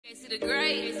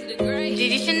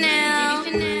Gigi Chanel,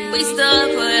 we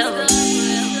stuck forever.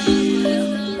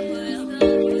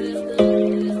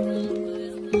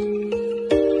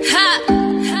 Ha,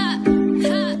 ha,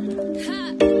 ha, ha,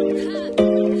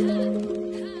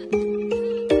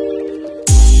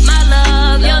 my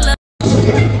love, your love.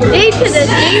 E to the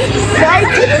G, K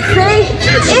to the C,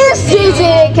 it's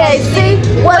gg&kc.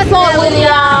 What's up with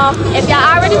y'all? If y'all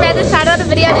already read the title of the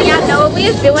video, then y'all know what we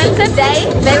is doing today.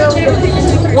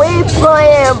 We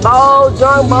playing ball,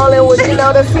 drunk bowling with, you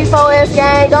know, the C4S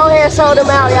gang. Go ahead and show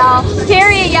them out, y'all.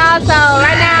 Period, y'all. So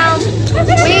right now,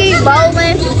 we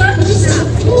bowling.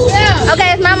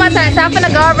 Okay, it's not my turn, so I'm finna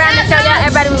go around and show y'all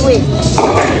everybody we with.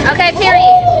 Okay,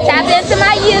 period. Tap into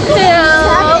my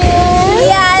YouTube.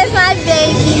 Yeah, it's my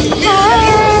baby.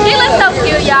 He looks so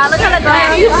cute, y'all. Look how they go.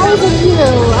 I was cute.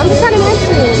 I'm just trying to match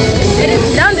you.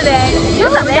 Don't do that. You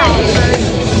look bad.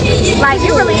 Like,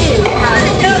 you really is.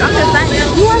 I'm just saying.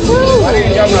 You are too.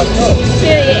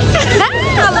 Period.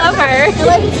 I love her. I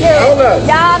love you too.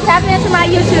 Y'all, tap into my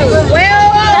YouTube.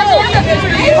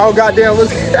 Oh, goddamn. Y'all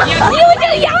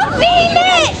seen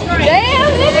it?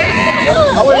 Damn, nigga.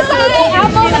 It's alright.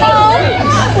 I'm moving on.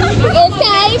 It's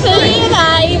time for you,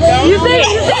 baby. You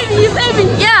see me?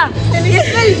 Yeah. You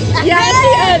see? Yeah,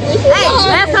 hey,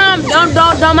 last time,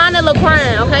 don't mind the little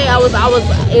crying, okay? I was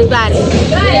excited.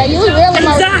 Yeah, you was real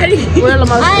emotional. Real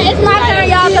emotional. Alright, it's my turn,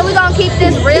 y'all, so we're gonna keep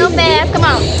this real fast. Come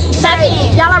on.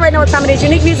 Y'all already know what time it is.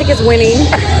 Unique Music is winning,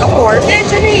 of course.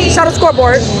 Show the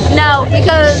scoreboard. No,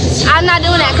 because I'm not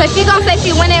doing that. Because she's gonna say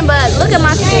she's winning, but look at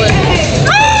my score.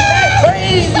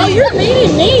 Oh, you're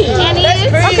beating me. And he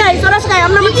is. Okay, so that's okay.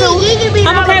 I'm number 2.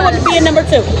 I'm okay with being number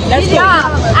 2. That's good.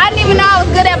 Y'all, I didn't even know I was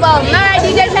good at bowling. Alright,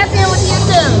 DJ, tap in with you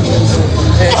too.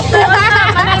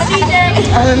 My name's DJ.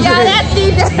 Y'all, that's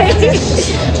DJ.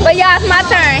 But y'all, it's my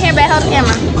turn. Here, babe, hold the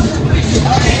camera.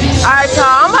 Alright,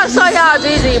 y'all. I'm about to show y'all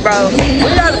GG, bro.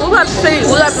 We got to see.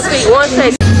 One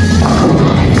second.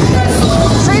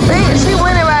 She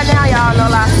winning right now, y'all. No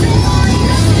lie.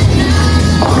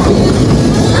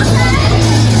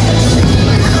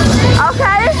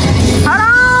 Okay. Hold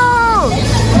on.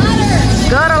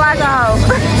 Gutter like a hoe.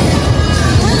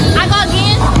 I go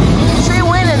again? She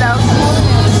winning, though.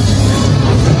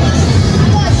 I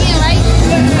go again, right?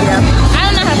 Yeah. I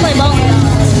don't know how to play bowling.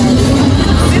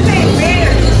 This ain't fair.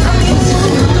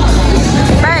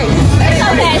 Hey. It's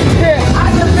okay.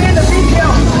 I defend the video.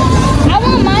 I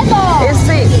want my ball. It's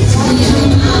 6.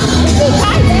 It's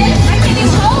tight, babe. I can't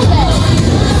even hold that.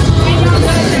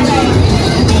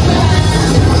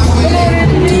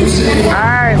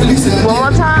 Alright. One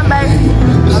more time, baby.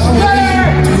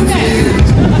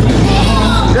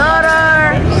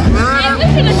 Gutter. Hey, we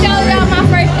should have showed y'all my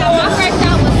first shot. My first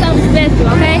shot was something special,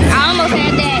 okay? I almost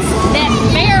had that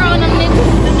spare on them niggas.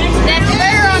 That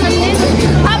spare on them niggas.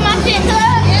 Pop my shit up.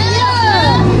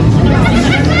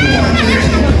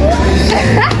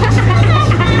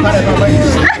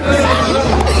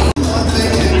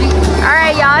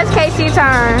 Alright, y'all, it's KC's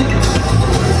turn.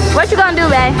 What you gonna do,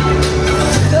 babe?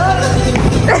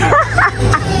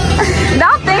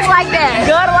 Don't think like that.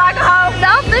 Gutter like a hoe.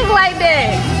 Don't think like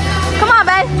that. Come on,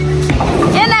 babe.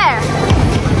 In there.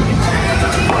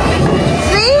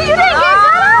 See, you didn't get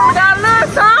good. Got a little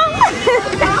something.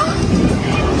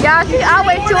 Y'all, she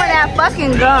always chewing that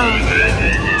fucking gum.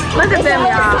 Look at them,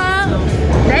 y'all.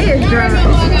 They is drunk.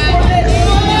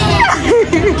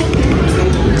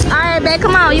 Alright, babe,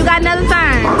 come on. You got another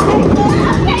turn.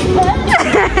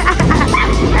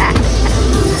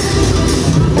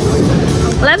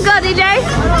 Let's go, DJ.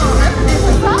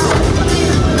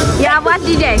 Yeah, watch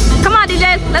DJ. Come on,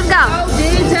 DJ. Let's go. Go,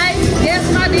 DJ. Yes,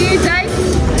 my DJ.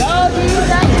 Go,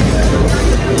 DJ.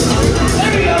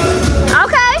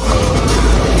 Okay.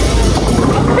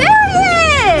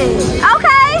 Period.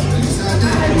 Okay.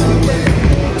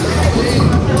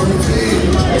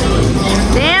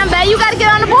 Damn, babe, you gotta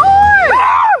get on the board.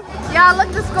 Y'all,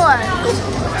 look the score.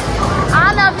 I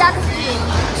don't know if y'all can see it.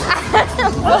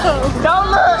 Don't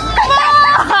look.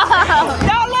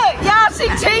 Don't look. Y'all, she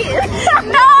cheating.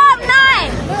 No, I'm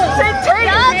not. She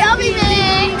cheating. Don't be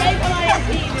mean.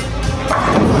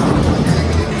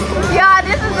 Y'all,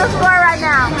 this is the score right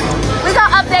now. We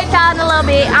gonna update y'all in a little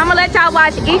bit. I'm gonna let y'all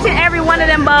watch each and every one of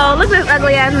them bowls. Look at this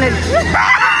ugly ass nigga.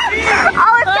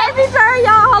 Oh, it's Casey's turn,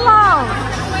 y'all. Hold on.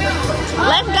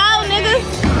 Let's go, niggas.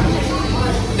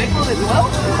 They call it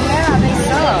 12? Yeah, they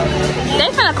suck. They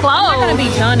finna close. I'm not gonna be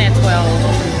done at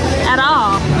 12. At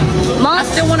all. I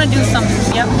still want to do something.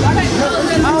 Yep.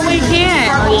 Oh, we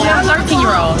can't. Oh, yeah. We're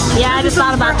 13-year-olds. Yeah, I just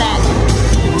thought about that.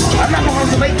 I'm not going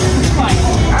to wait. I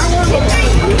don't want to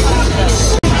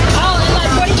Oh, in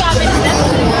like 45 minutes. That's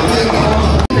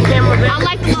the camera. I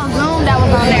like the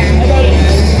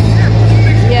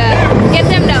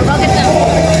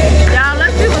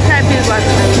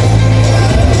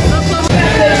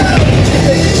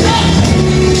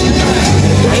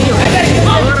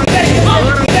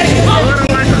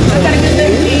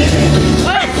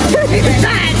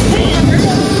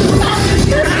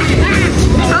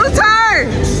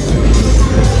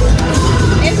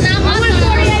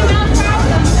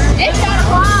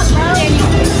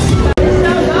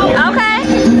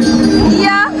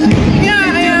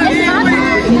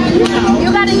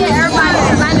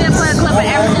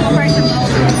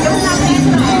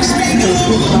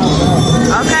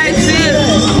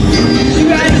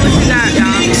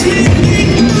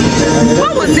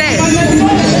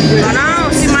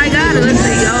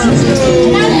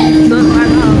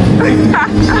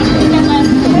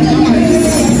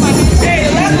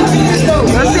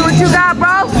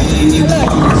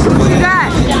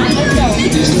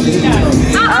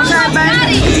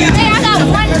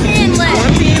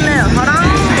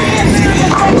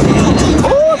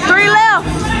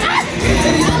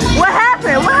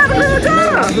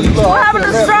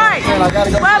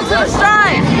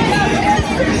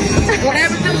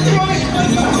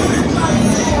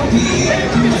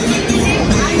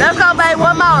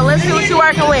on, let's see what you're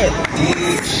working with.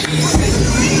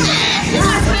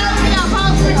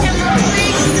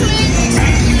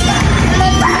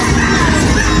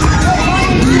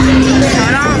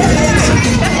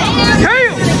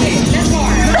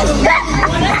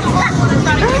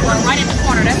 Right in the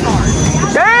corner, that's hard.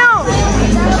 Damn!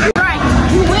 Right.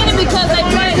 You winning because they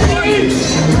play.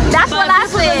 That's what I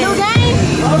said.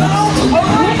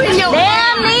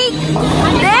 Damn, Nick.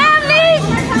 Damn, Nick.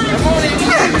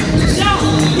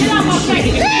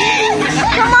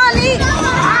 Come on, Nick.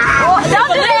 Oh,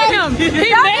 don't do that. Don't do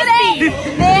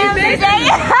that. Damn, Nick.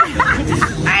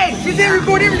 Hey, she did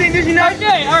record everything, did you know?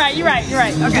 Okay, alright, you're right.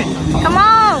 Okay. Come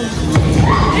on.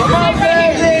 Come on,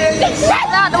 baby.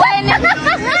 That's not the way, Nick.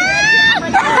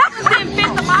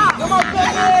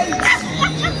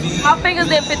 My fingers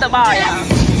didn't fit the ball, y'all.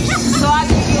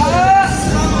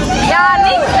 Y'all,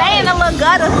 Nick stay in the little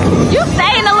gutter. You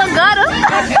stay in the little gutter.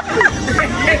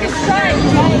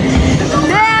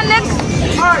 Damn, Nick.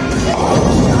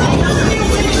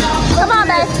 Come on,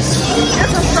 babe.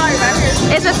 It's a strike right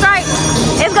here. It's a strike.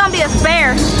 It's gonna be a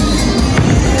spare.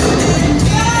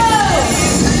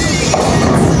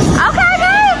 Okay,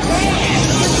 babe.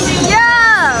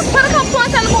 Yeah. Put a couple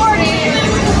points on the board in.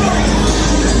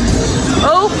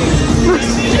 Oh.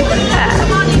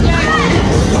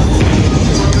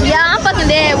 Yeah, I'm fucking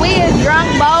dead. We is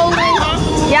drunk bowling.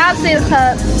 Y'all see the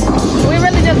cups. We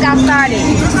really just got started.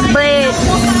 But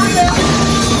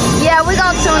yeah, we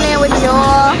gonna tune in with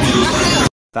y'all.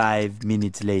 5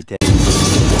 minutes later.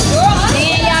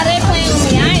 Man, y'all, they playing with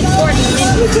me. I ain't scored in a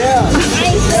minute. I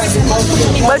ain't scored in a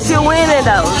minute. But you winning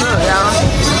though, y'all.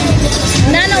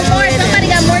 Not no more. Somebody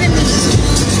got more than me.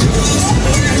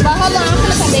 But hold on, I'm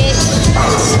gonna come back.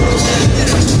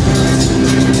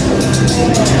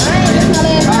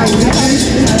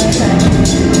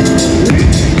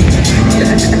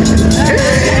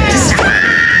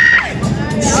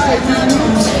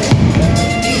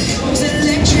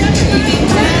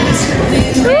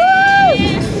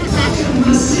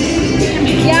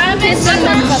 Yeah, I'm pissed off,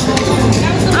 motherfucker.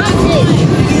 I'm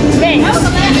pissed. Bang.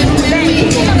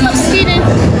 Cheating.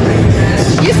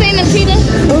 You seen them cheating?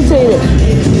 Who cheated?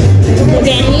 The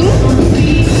game.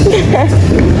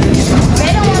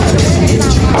 They don't want to win this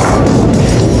song.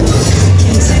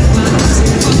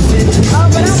 Oh,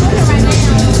 but I'm looking right now.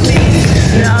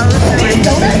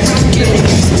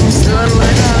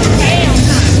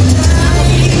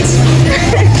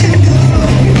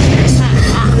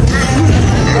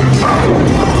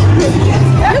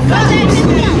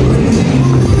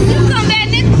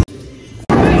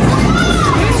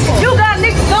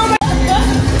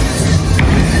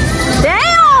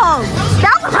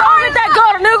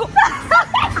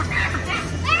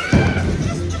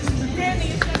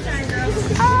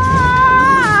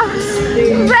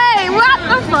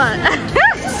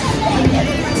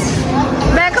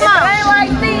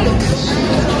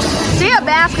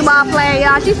 Basketball player,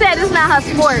 y'all. She said it's not her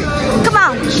sport. Come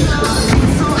on.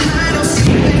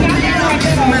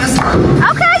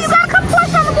 Okay, you got a couple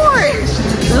points on the board.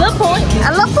 A little point.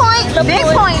 A little point. Big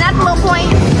point, not a little point.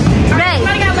 Hey,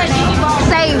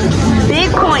 say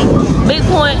big point. Big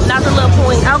point, not the little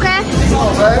point. Okay?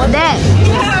 That,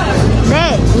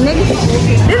 nigga.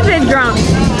 This bitch drunk.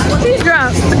 She's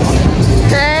drunk.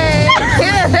 Hey.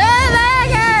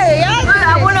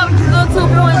 I went up to the 2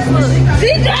 points. She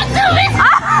got to it.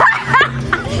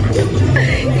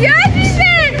 Yeah, she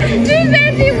said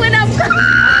she went up.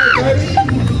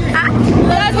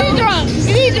 She's drunk.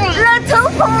 She's drunk. Little 2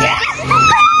 points.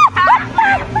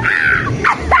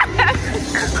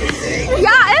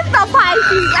 Y'all, it's the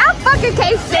Pisces. I fucking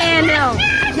can't stand them.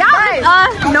 Y'all is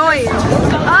annoying.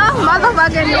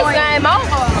 Motherfucking annoying. Game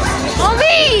over. On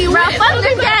me, bro. Fuck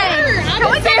this game. Can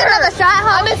we take another shot, ho?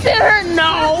 I've been sitting here,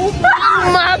 no.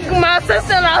 My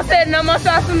sister-in-law said no more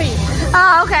shots for me.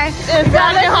 Oh, okay. And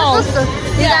talking home.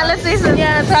 You got little sister?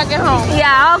 Yeah, talking home.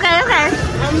 Yeah, okay. Okay.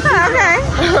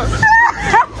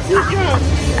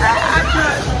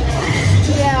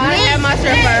 Yeah, I had my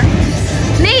stripper.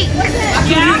 Neat.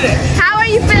 How are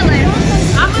you feeling?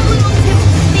 I'm a little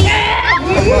tipsy.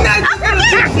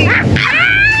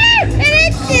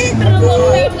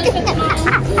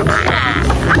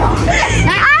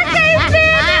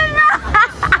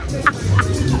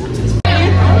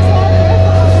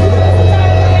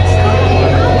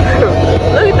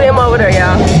 Look at them over there,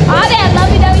 y'all. All that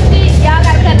lovey-dovey shit, y'all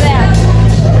gotta cut it out.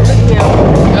 Look at him.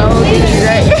 Oh, he's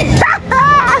right.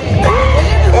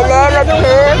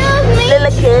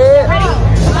 Little kid.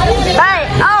 Hey,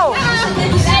 oh.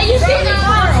 Hey, you see that?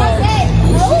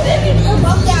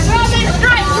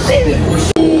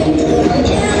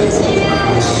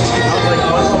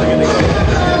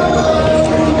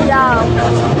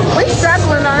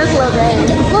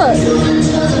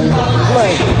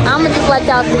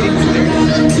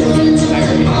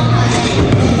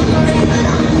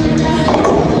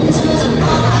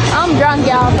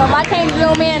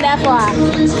 zoom in, that's why.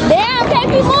 Damn, can't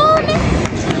be moving.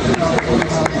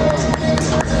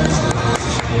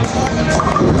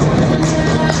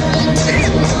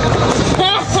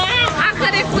 I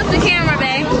couldn't flip the camera,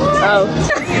 babe. Oh.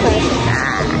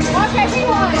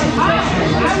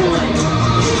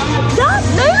 God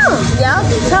damn. Y'all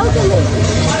be choking me.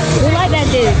 We like that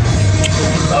dude.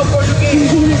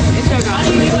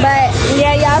 But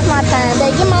yeah, y'all, it's my turn.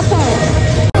 Babe, get my turn.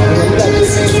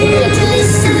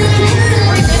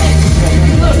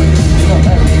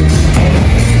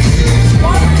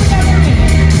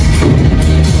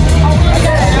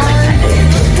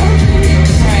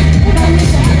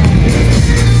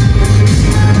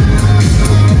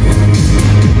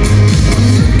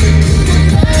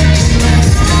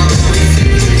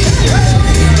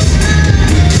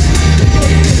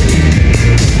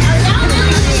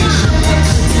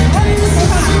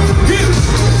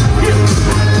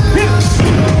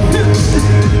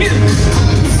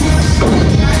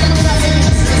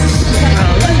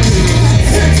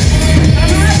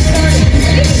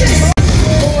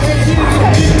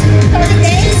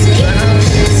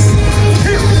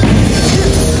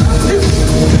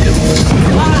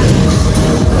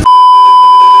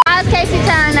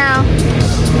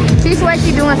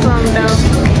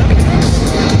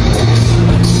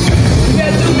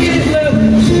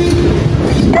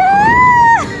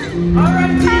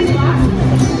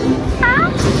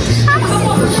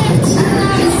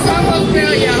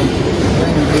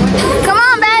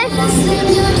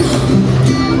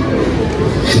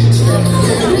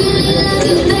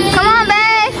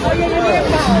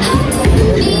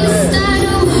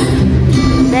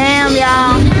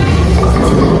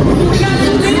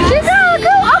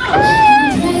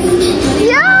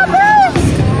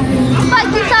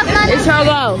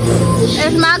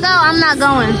 It's my go, I'm not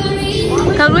going.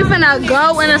 Cause we finna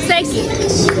go in a second.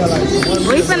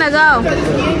 We finna go.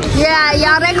 Yeah,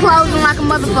 y'all, they closing like a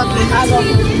motherfucker.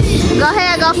 Go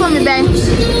ahead, go for me, babe.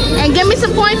 And give me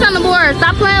some points on the board.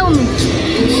 Stop playing with me.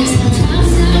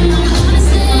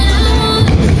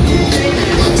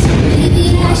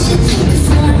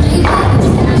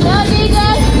 Go, DJ.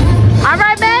 All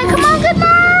right, babe, come on, good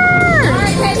night.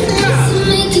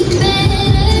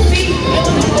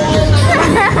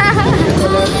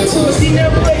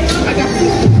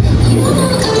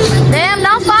 Damn,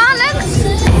 don't fall, nigga.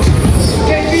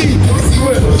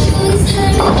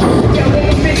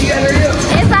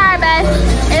 It's alright, babe.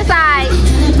 It's alright.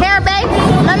 Here, babe.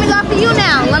 Let me go for you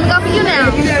now. Let me go for you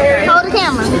now. Hold the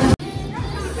camera.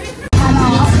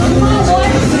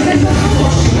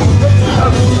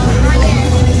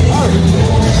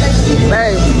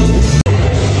 Babe,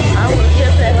 I would have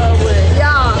kept her with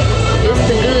y'all. It's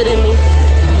the good in me.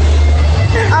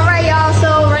 Alright, y'all. So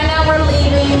right now we're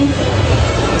leaving.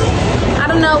 I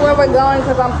don't know where we're going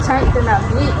because I'm turned in a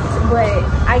bitch, but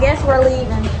I guess we're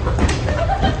leaving.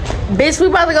 Bitch, we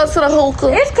about to go to the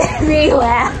hookah. It's gonna be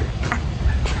loud.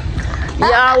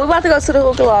 Y'all, we about to go to the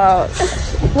hookah lodge.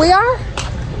 We are?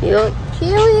 Yup.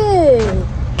 Period.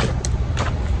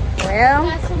 Well,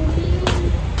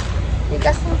 you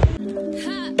got some?